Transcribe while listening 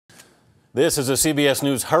This is a CBS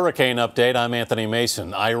News hurricane update. I'm Anthony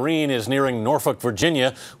Mason. Irene is nearing Norfolk,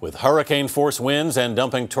 Virginia, with hurricane-force winds and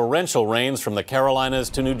dumping torrential rains from the Carolinas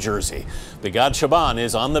to New Jersey. Bigad Shaban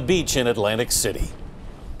is on the beach in Atlantic City.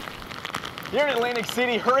 Here in Atlantic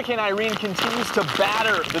City, Hurricane Irene continues to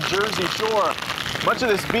batter the Jersey shore. Much of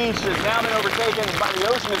this beach has now been overtaken by the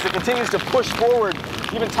ocean as it continues to push forward,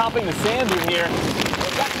 even topping the sand dune here.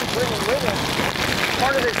 It's actually bringing with it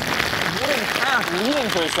part of this wooden path leading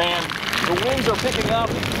to the sand. The winds are picking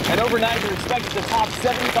up, and overnight they're expected to top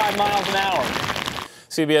 75 miles an hour.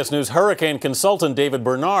 CBS News hurricane consultant David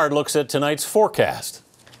Bernard looks at tonight's forecast.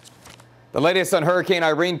 The latest on Hurricane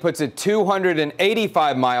Irene puts it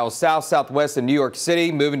 285 miles south-southwest of New York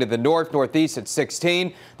City, moving to the north-northeast at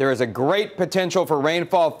 16. There is a great potential for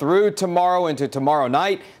rainfall through tomorrow into tomorrow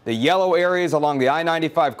night. The yellow areas along the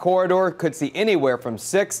I-95 corridor could see anywhere from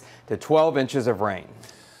 6 to 12 inches of rain.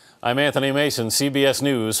 I'm Anthony Mason, CBS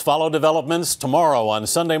News. Follow developments tomorrow on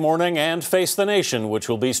Sunday morning and Face the Nation, which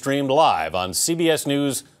will be streamed live on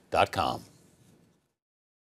CBSNews.com.